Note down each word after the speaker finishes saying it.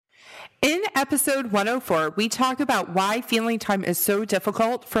episode 104, we talk about why feeling time is so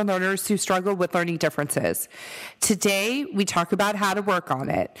difficult for learners who struggle with learning differences. Today, we talk about how to work on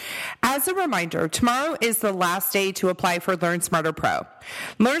it. As a reminder, tomorrow is the last day to apply for Learn Smarter Pro.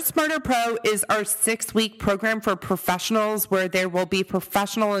 Learn Smarter Pro is our 6-week program for professionals where there will be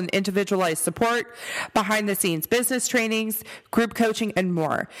professional and individualized support, behind-the-scenes business trainings, group coaching, and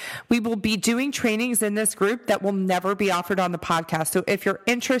more. We will be doing trainings in this group that will never be offered on the podcast. So if you're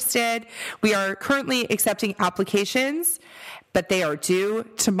interested, we are currently accepting applications, but they are due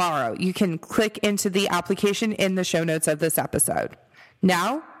tomorrow. You can click into the application in the show notes of this episode.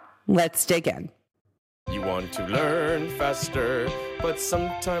 Now, let's dig in. You want to learn faster, but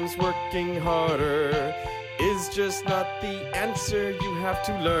sometimes working harder is just not the answer. You have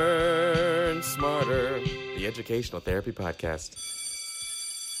to learn smarter. The Educational Therapy Podcast.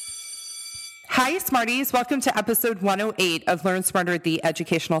 Hi, Smarties. Welcome to episode 108 of Learn Smarter, the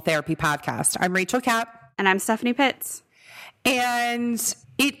Educational Therapy Podcast. I'm Rachel Kapp. And I'm Stephanie Pitts. And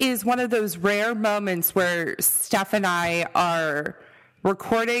it is one of those rare moments where Steph and I are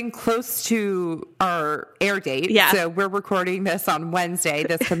recording close to our air date. Yeah. So we're recording this on Wednesday.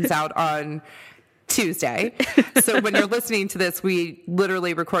 This comes out on Tuesday. So when you're listening to this, we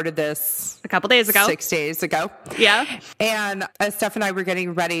literally recorded this a couple days ago. 6 days ago. Yeah. And as Steph and I were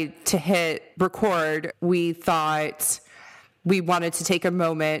getting ready to hit record, we thought we wanted to take a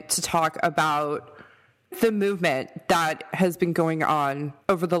moment to talk about the movement that has been going on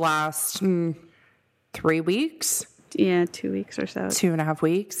over the last 3 weeks. Yeah, 2 weeks or so. 2.5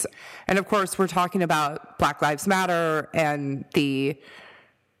 weeks. And of course, we're talking about Black Lives Matter and the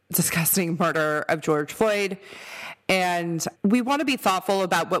disgusting murder of George Floyd. And we want to be thoughtful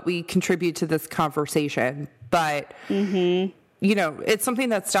about what we contribute to this conversation. But, you know, it's something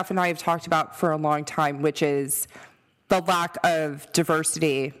that Steph and I have talked about for a long time, which is the lack of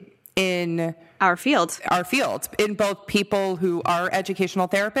diversity in our field, in both people who are educational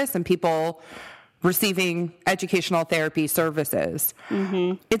therapists and people receiving educational therapy services.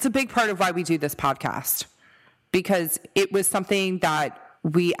 It's a big part of why we do this podcast, because it was something that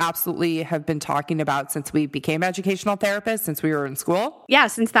we absolutely have been talking about since we became educational therapists, since we were in school. Yeah,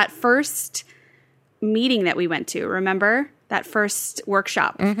 since that first meeting that we went to, remember? That first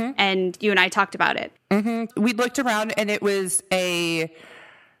workshop. And you and I talked about it. We looked around and it was a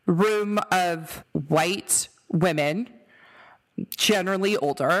room of white women, generally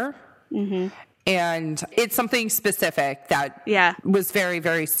older. And it's something specific that was very,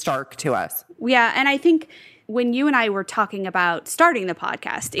 very stark to us. Yeah, and I think when you and I were talking about starting the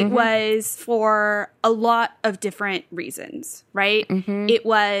podcast, it was for a lot of different reasons, right? It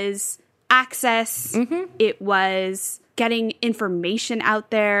was access. It was getting information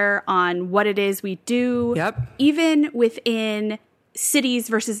out there on what it is we do. Even within cities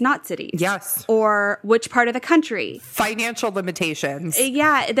versus not cities. Yes. Or which part of the country. Financial limitations.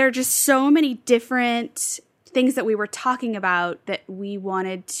 Yeah, there are just so many different things that we were talking about that we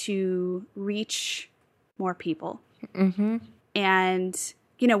wanted to reach more people. And,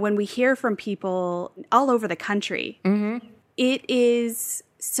 you know, when we hear from people all over the country, it is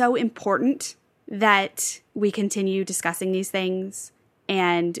so important that we continue discussing these things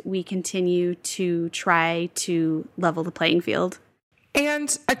and we continue to try to level the playing field.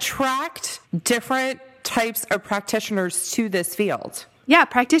 And attract different types of practitioners to this field. Yeah,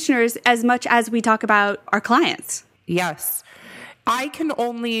 practitioners as much as we talk about our clients. Yes. I can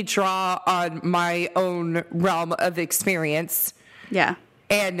only draw on my own realm of experience. Yeah.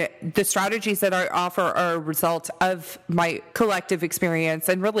 And the strategies that I offer are a result of my collective experience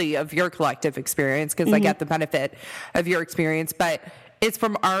and really of your collective experience, because I get the benefit of your experience. But it's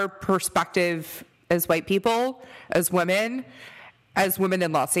from our perspective as white people, as women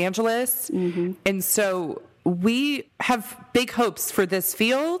in Los Angeles. And so we have big hopes for this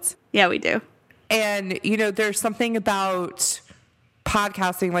field. Yeah, we do. And, you know, there's something about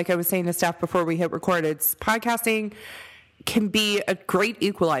podcasting, like I was saying to Steph before we hit record, podcasting can be a great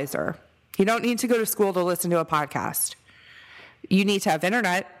equalizer. You don't need to go to school to listen to a podcast. You need to have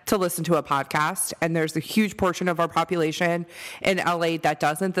internet to listen to a podcast. And there's a huge portion of our population in LA that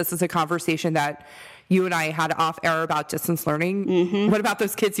doesn't. This is a conversation that you and I had off air about distance learning. What about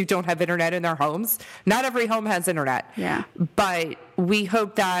those kids who don't have internet in their homes? Not every home has internet. Yeah. But we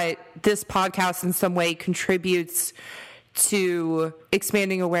hope that this podcast in some way contributes to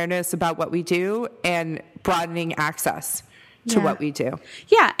expanding awareness about what we do and broadening access to what we do.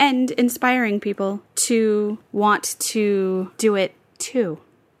 Yeah, and inspiring people to want to do it too.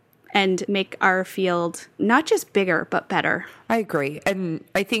 and make our field not just bigger, but better. I agree. And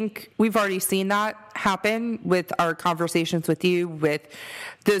I think we've already seen that happen with our conversations with you, with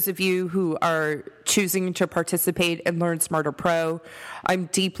those of you who are choosing to participate in Learn Smarter Pro. I'm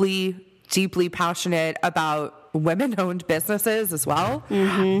deeply passionate about women-owned businesses as well.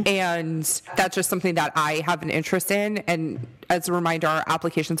 And that's just something that I have an interest in. And as a reminder, our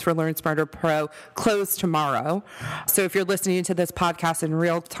applications for Learn Smarter Pro close tomorrow. So if you're listening to this podcast in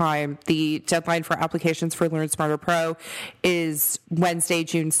real time, the deadline for applications for Learn Smarter Pro is Wednesday,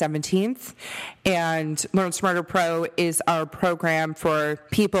 June 17th. And Learn Smarter Pro is our program for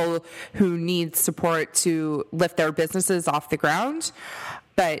people who need support to lift their businesses off the ground.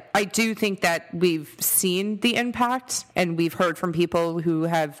 But I do think that we've seen the impact, and we've heard from people who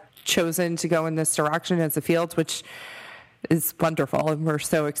have chosen to go in this direction as a field, which is wonderful, and we're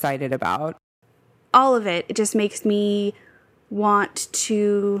so excited about. All of it just makes me want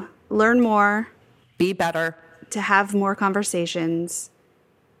to learn more, be better, to have more conversations,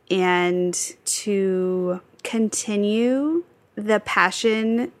 and to continue the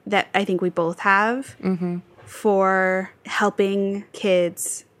passion that I think we both have for helping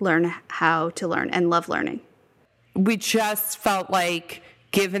kids learn how to learn and love learning. We just felt like,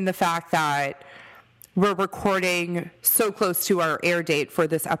 given the fact that we're recording so close to our air date for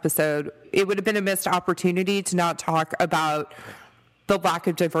this episode, it would have been a missed opportunity to not talk about the lack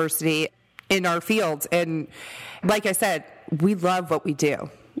of diversity in our field. And like I said, we love what we do.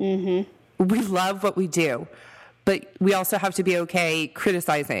 We love what we do, but we also have to be okay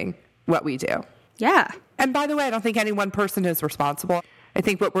criticizing what we do. Yeah. And by the way, I don't think any one person is responsible. I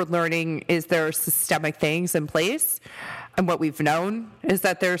think what we're learning is there are systemic things in place. And what we've known is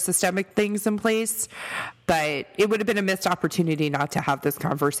that there are systemic things in place. But it would have been a missed opportunity not to have this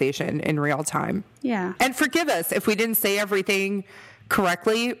conversation in real time. Yeah. And forgive us if we didn't say everything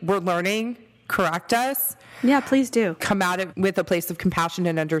correctly. We're learning. Correct us. Yeah, please do. Come at it with a place of compassion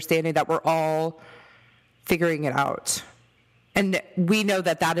and understanding that we're all figuring it out. And we know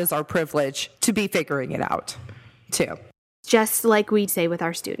that that is our privilege to be figuring it out, too. Just like we say with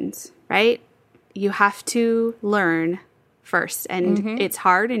our students, right? You have to learn first. And it's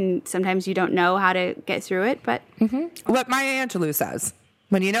hard, and sometimes you don't know how to get through it. But what Maya Angelou says,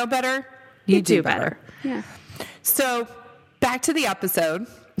 when you know better, you do better. Yeah. So back to the episode.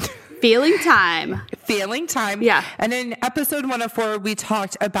 Feeling time. Feeling time. Yeah. And in episode 104, we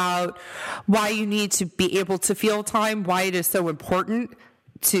talked about why you need to be able to feel time, why it is so important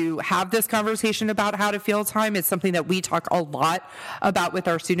to have this conversation about how to feel time. It's something that we talk a lot about with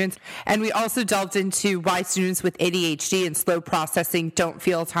our students. And we also delved into why students with ADHD and slow processing don't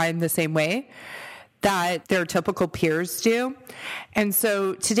feel time the same way that their typical peers do. And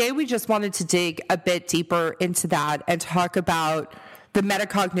so today we just wanted to dig a bit deeper into that and talk about the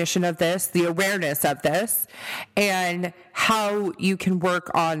metacognition of this, the awareness of this, and how you can work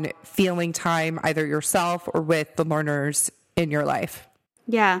on feeling time either yourself or with the learners in your life.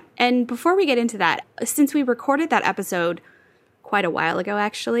 Yeah. And before we get into that, since we recorded that episode quite a while ago,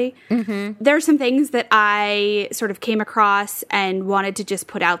 actually, there are some things that I sort of came across and wanted to just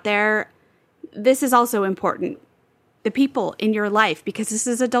put out there. This is also important. The people in your life, because this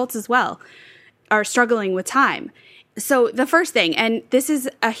is adults as well, are struggling with time. So the first thing, and this is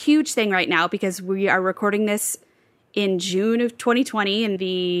a huge thing right now because we are recording this in June of 2020 and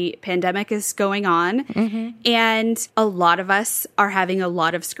the pandemic is going on. And a lot of us are having a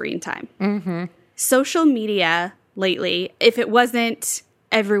lot of screen time. Social media lately, if it wasn't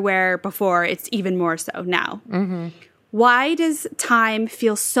everywhere before, it's even more so now. Why does time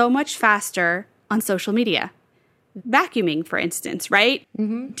feel so much faster on social media? Vacuuming, for instance, right?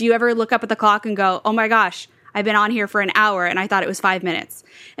 Do you ever look up at the clock and go, oh my gosh, I've been on here for an hour and I thought it was 5 minutes.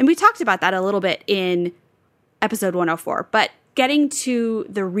 And we talked about that a little bit in episode 104. But getting to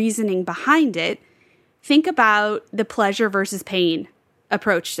the reasoning behind it, think about the pleasure versus pain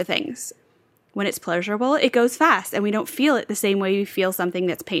approach to things. When it's pleasurable, it goes fast and we don't feel it the same way we feel something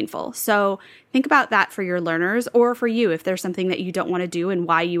that's painful. So think about that for your learners or for you if there's something that you don't want to do and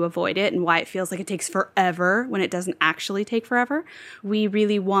why you avoid it and why it feels like it takes forever when it doesn't actually take forever. We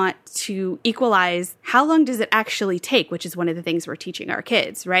really want to equalize how long does it actually take, which is one of the things we're teaching our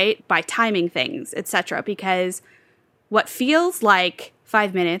kids, right? By timing things, etc. Because what feels like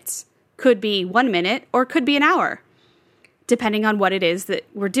 5 minutes could be 1 minute or could be an hour, depending on what it is that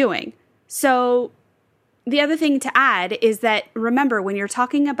we're doing. So the other thing to add is that, remember, when you're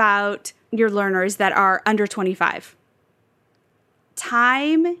talking about your learners that are under 25,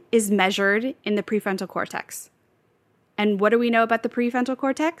 time is measured in the prefrontal cortex. And what do we know about the prefrontal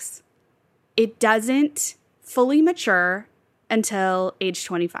cortex? It doesn't fully mature until age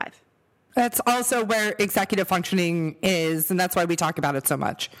 25. That's also where executive functioning is, and that's why we talk about it so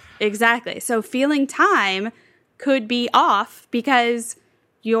much. Exactly. So feeling time could be off because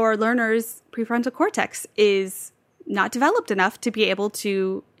your learner's prefrontal cortex is not developed enough to be able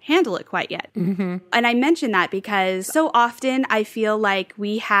to handle it quite yet. Mm-hmm. And I mention that because so often I feel like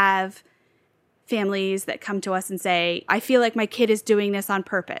we have families that come to us and say, I feel like my kid is doing this on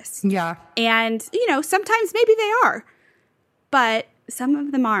purpose. Yeah. And, sometimes maybe they are, but some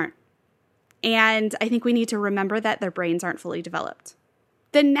of them aren't. And I think we need to remember that their brains aren't fully developed.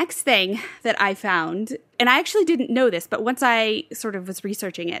 The next thing that I found, and I actually didn't know this, but once I sort of was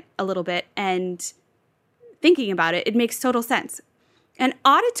researching it a little bit and thinking about it, it makes total sense. An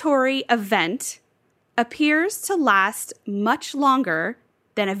auditory event appears to last much longer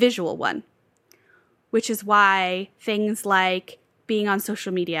than a visual one, which is why things like being on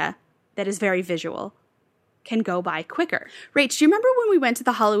social media that is very visual can go by quicker. Rach, do you remember when we went to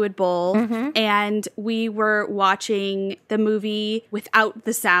the Hollywood Bowl and we were watching the movie without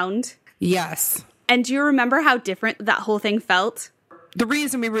the sound? Yes. And do you remember how different that whole thing felt? The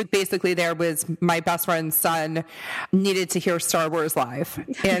reason we were basically there was my best friend's son needed to hear Star Wars live.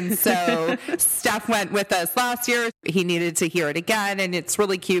 And so Steph went with us last year. He needed to hear it again. And it's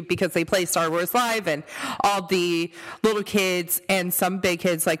really cute because they play Star Wars live and all the little kids and some big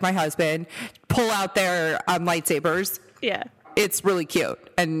kids like my husband pull out their lightsabers. Yeah. It's really cute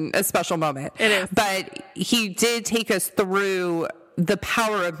and a special moment. It is. But he did take us through the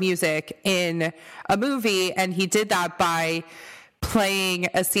power of music in a movie. And he did that by playing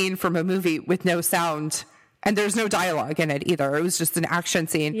a scene from a movie with no sound, and there's no dialogue in it either. It was just an action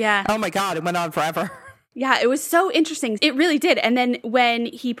scene. Yeah. Oh my God, it went on forever. Yeah, it was so interesting. It really did. And then when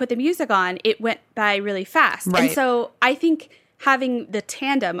he put the music on, it went by really fast. Right. And so I think having the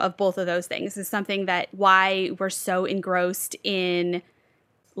tandem of both of those things is something that why we're so engrossed in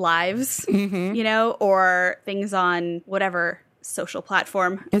lives, or things on whatever social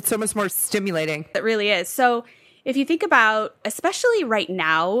platform. It's so much more stimulating. It really is. So if you think about, especially right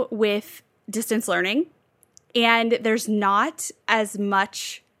now with distance learning, and there's not as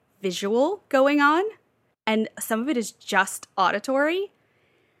much visual going on, and some of it is just auditory,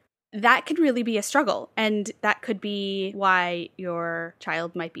 that could really be a struggle. And that could be why your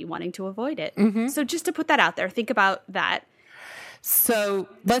child might be wanting to avoid it. Mm-hmm. So just to put that out there, think about that. So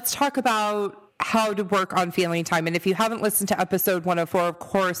let's talk about how to work on feeling time. And if you haven't listened to episode 104, of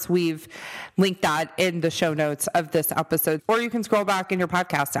course, we've linked that in the show notes of this episode, or you can scroll back in your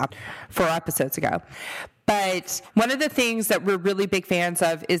podcast app 4 episodes ago. But one of the things that we're really big fans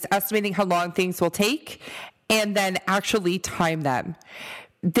of is estimating how long things will take and then actually time them.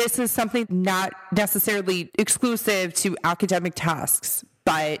 This is something not necessarily exclusive to academic tasks,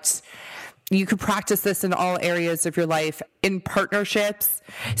 but you could practice this in all areas of your life, in partnerships.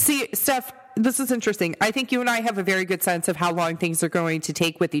 See, Steph, this is interesting. I think you and I have a very good sense of how long things are going to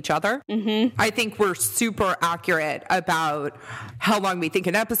take with each other. Mm-hmm. I think we're super accurate about how long we think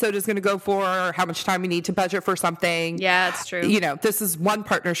an episode is going to go for, how much time we need to budget for something. Yeah, that's true. This is one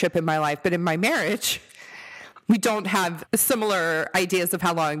partnership in my life, but in my marriage, we don't have similar ideas of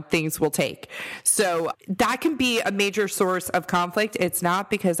how long things will take. So that can be a major source of conflict. It's not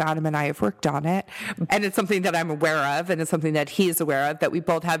because Adam and I have worked on it, and it's something that I'm aware of, and it's something that he's aware of, that we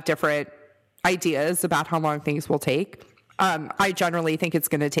both have different ideas about how long things will take. I generally think it's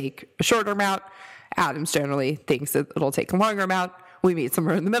going to take a shorter amount. Adams generally thinks that it'll take a longer amount. We meet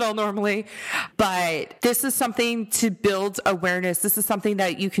somewhere in the middle normally. But this is something to build awareness. This is something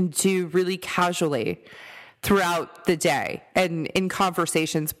that you can do really casually throughout the day and in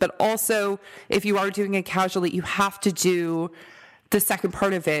conversations. But also, if you are doing it casually, you have to do the second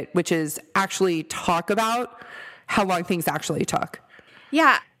part of it, which is actually talk about how long things actually took.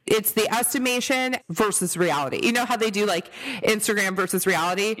 Yeah. It's the estimation versus reality. You know how they do like Instagram versus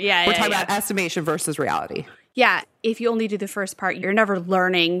reality? Yeah. We're talking about estimation versus reality. Yeah. If you only do the first part, you're never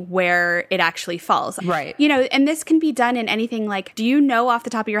learning where it actually falls. Right. And this can be done in anything like, do you know off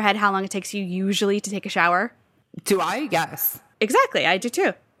the top of your head how long it takes you usually to take a shower? Do I? Yes. Exactly. I do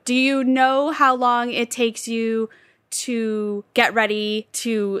too. Do you know how long it takes you to get ready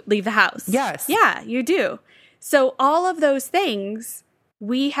to leave the house? Yes. Yeah, you do. So all of those things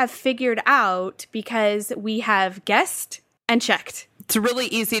we have figured out because we have guessed and checked. It's really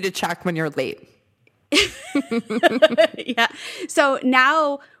easy to check when you're late. Yeah. So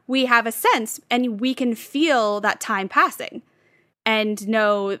now we have a sense and we can feel that time passing. and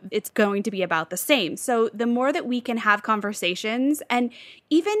know it's going to be about the same. So the more that we can have conversations, and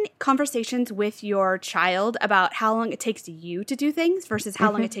even conversations with your child about how long it takes you to do things versus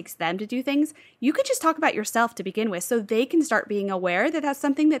how long it takes them to do things, you could just talk about yourself to begin with so they can start being aware that that's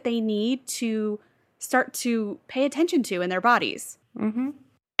something that they need to start to pay attention to in their bodies.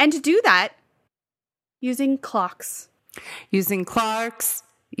 And to do that, using clocks. Using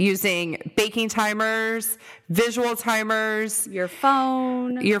baking timers, visual timers, your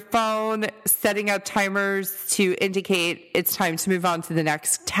phone, setting up timers to indicate it's time to move on to the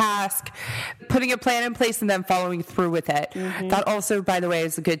next task, putting a plan in place and then following through with it. That also, by the way,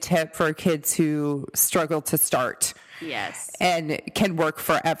 is a good tip for kids who struggle to start. Yes. And can work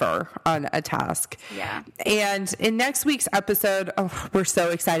forever on a task. Yeah. And in next week's episode, we're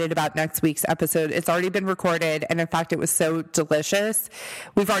so excited about next week's episode. It's already been recorded. And in fact, it was so delicious.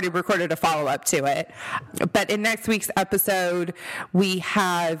 We've already recorded a follow-up to it. But in next week's episode, we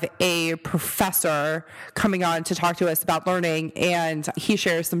have a professor coming on to talk to us about learning. And he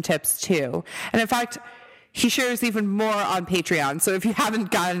shares some tips too. And in fact, he shares even more on Patreon. So if you haven't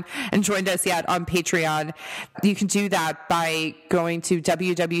gone and joined us yet on Patreon, you can do that by going to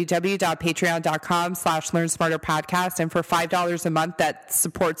www.patreon.com/LearnSmarterPodcast. And for $5 a month that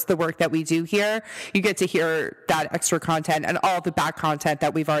supports the work that we do here, you get to hear that extra content and all the back content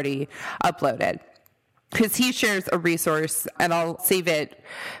that we've already uploaded. Because he shares a resource, and I'll save it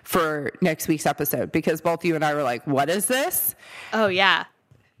for next week's episode, because both you and I were like, what is this? Oh, yeah.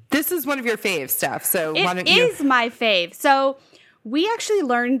 This is one of your fave stuff, so why don't you... It is my fave. So we actually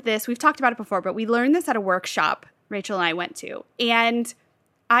learned this. We've talked about it before, but we learned this at a workshop Rachel and I went to. And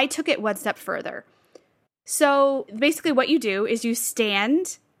I took it one step further. So basically what you do is you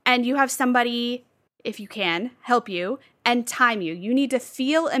stand and you have somebody, if you can, help you and time you. You need to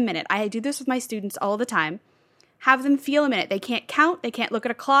feel a minute. I do this with my students all the time. Have them feel a minute. They can't count. They can't look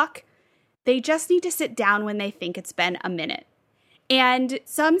at a clock. They just need to sit down when they think it's been a minute. And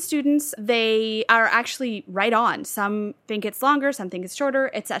some students, they are actually right on. Some think it's longer, some think it's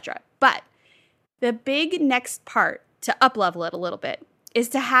shorter, etc. But the big next part to up-level it a little bit is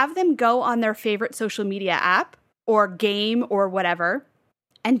to have them go on their favorite social media app or game or whatever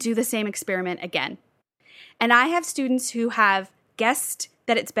and do the same experiment again. And I have students who have guessed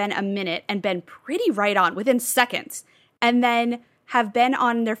that it's been a minute and been pretty right on within seconds, and then have been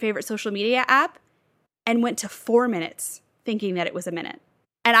on their favorite social media app and went to 4 minutes thinking that it was a minute.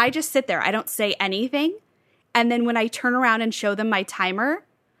 And I just sit there. I don't say anything. And then when I turn around and show them my timer,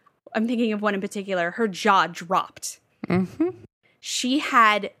 I'm thinking of one in particular, her jaw dropped. She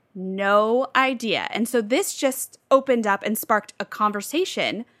had no idea. And so this just opened up and sparked a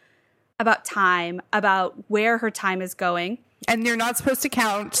conversation about time, about where her time is going. And you're not supposed to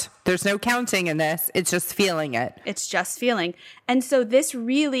count. There's no counting in this. It's just feeling it. It's just feeling. And so this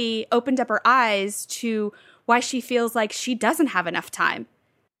really opened up her eyes to why she feels like she doesn't have enough time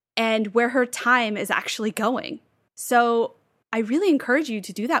and where her time is actually going. So I really encourage you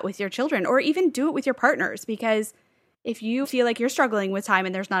to do that with your children, or even do it with your partners, because if you feel like you're struggling with time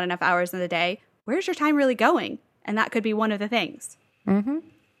and there's not enough hours in the day, where's your time really going? And that could be one of the things.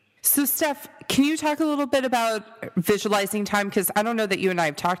 So Steph, can you talk a little bit about visualizing time? Because I don't know that you and I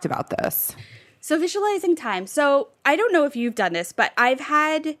have talked about this. So visualizing time. So I don't know if you've done this, but I've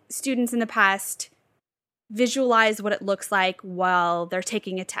had students in the past visualize what it looks like while they're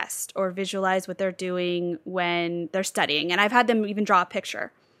taking a test, or visualize what they're doing when they're studying. And I've had them even draw a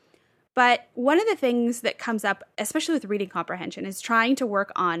picture. But one of the things that comes up, especially with reading comprehension, is trying to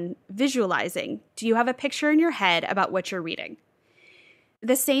work on visualizing. Do you have a picture in your head about what you're reading?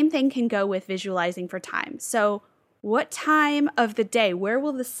 The same thing can go with visualizing for time. So what time of the day, where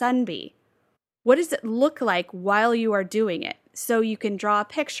will the sun be? What does it look like while you are doing it? So you can draw a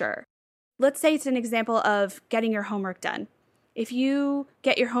picture. Let's say it's an example of getting your homework done. If you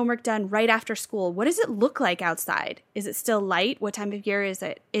get your homework done right after school, what does it look like outside? Is it still light? What time of year is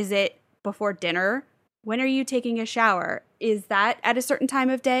it? Is it before dinner? When are you taking a shower? Is that at a certain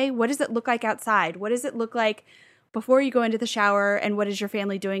time of day? What does it look like outside? What does it look like before you go into the shower? And what is your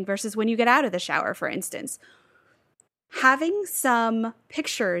family doing versus when you get out of the shower, for instance? Having some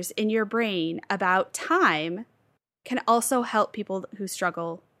pictures in your brain about time can also help people who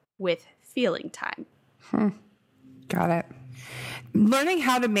struggle with feeling time. Got it. Learning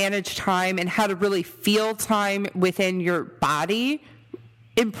how to manage time and how to really feel time within your body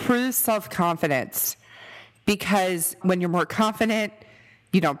improves self-confidence, because when you're more confident,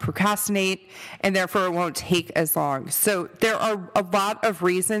 you don't procrastinate, and therefore it won't take as long. So there are a lot of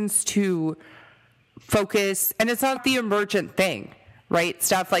reasons to focus, and it's not the emergent thing, right?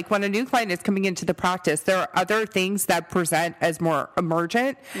 Stuff like when a new client is coming into the practice, there are other things that present as more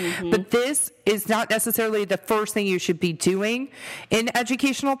emergent, but this is not necessarily the first thing you should be doing in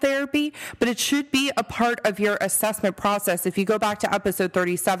educational therapy, but it should be a part of your assessment process. If you go back to episode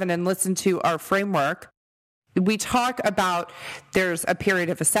 37 and listen to our framework, we talk about there's a period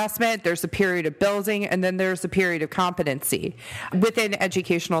of assessment, there's a period of building, and then there's a period of competency within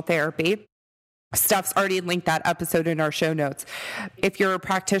educational therapy. Stuff's already linked that episode in our show notes. If you're a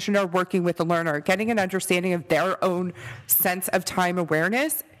practitioner working with a learner, getting an understanding of their own sense of time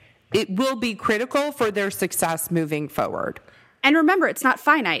awareness, it will be critical for their success moving forward. And remember, it's not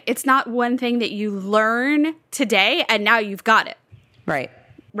finite. It's not one thing that you learn today and now you've got it. Right.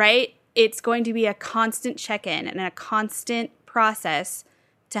 Right? It's going to be a constant check-in and a constant process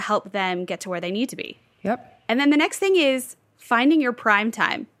to help them get to where they need to be. Yep. And then the next thing is finding your prime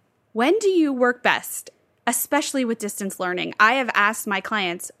time. When do you work best, especially with distance learning? I have asked my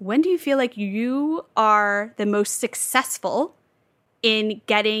clients, when do you feel like you are the most successful in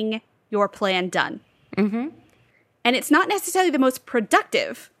getting your plan done? And it's not necessarily the most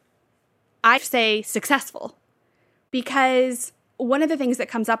productive. I say successful, because one of the things that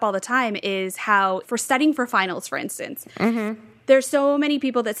comes up all the time is how, for studying for finals, for instance, there's so many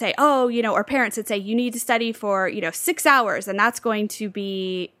people that say, or parents that say, you need to study for, 6 hours, and that's going to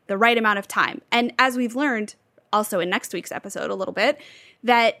be the right amount of time. And as we've learned also in next week's episode a little bit,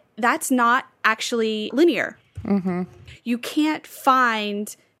 that's not actually linear. You can't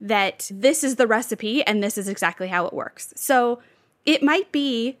find that this is the recipe and this is exactly how it works. So it might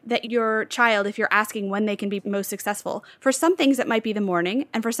be that your child, if you're asking when they can be most successful, for some things it might be the morning,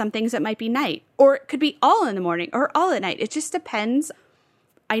 and for some things it might be night, or it could be all in the morning or all at night. It just depends.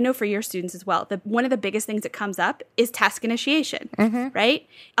 I know for your students as well, one of the biggest things that comes up is task initiation, right?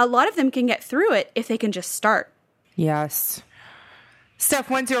 A lot of them can get through it if they can just start. Yes. Steph,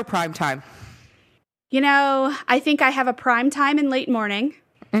 when's your prime time? I think I have a prime time in late morning,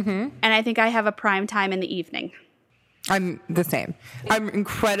 and I think I have a prime time in the evening. I'm the same. I'm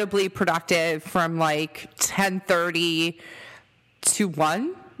incredibly productive from like 10:30 to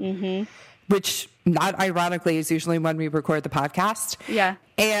 1, which, not ironically, is usually when we record the podcast. Yeah.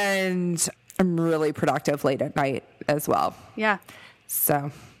 And I'm really productive late at night as well. Yeah.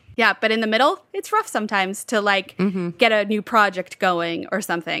 So. Yeah, but in the middle, it's rough sometimes to get a new project going or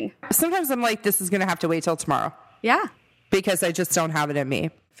something. Sometimes I'm like, this is going to have to wait till tomorrow. Yeah. Because I just don't have it in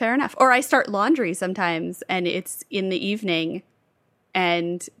me. Fair enough. Or I start laundry sometimes and it's in the evening,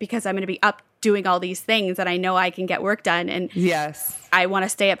 and because I'm going to be up doing all these things and I know I can get work done, and yes, I want to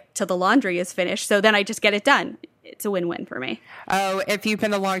stay up till the laundry is finished. So then I just get it done. It's a win-win for me. Oh, if you've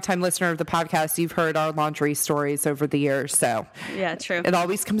been a long-time listener of the podcast, you've heard our laundry stories over the years. So yeah, true. It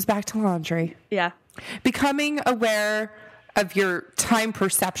always comes back to laundry. Yeah. Becoming aware of your time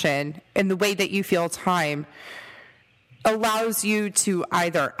perception and the way that you feel time allows you to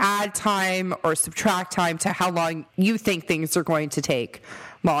either add time or subtract time to how long you think things are going to take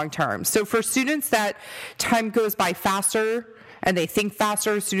long term. So for students that time goes by faster and they think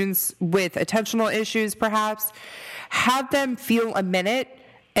faster, students with attentional issues perhaps, have them feel a minute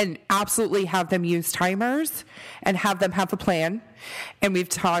and absolutely have them use timers and have them have a plan. And we've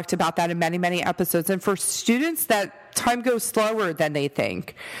talked about that in many, many episodes. And for students that time goes slower than they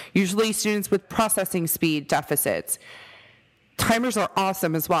think, usually students with processing speed deficits, timers are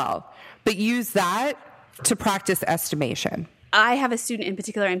awesome as well, but use that to practice estimation. I have a student in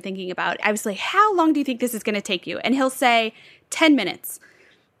particular I'm thinking about. I was like, how long do you think this is going to take you? And he'll say 10 minutes.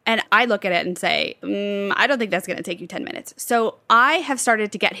 And I look at it and say, I don't think that's going to take you 10 minutes. So I have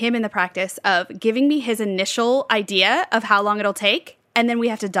started to get him in the practice of giving me his initial idea of how long it'll take, and then we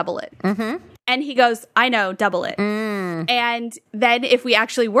have to double it. And he goes, I know, double it. And then if we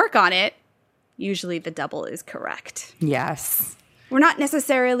actually work on it, usually the double is correct. Yes. We're not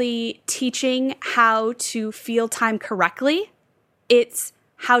necessarily teaching how to feel time correctly. It's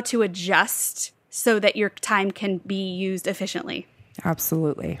how to adjust so that your time can be used efficiently.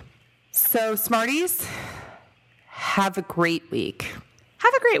 Absolutely. So, Smarties, have a great week.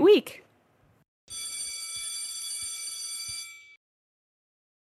 Have a great week.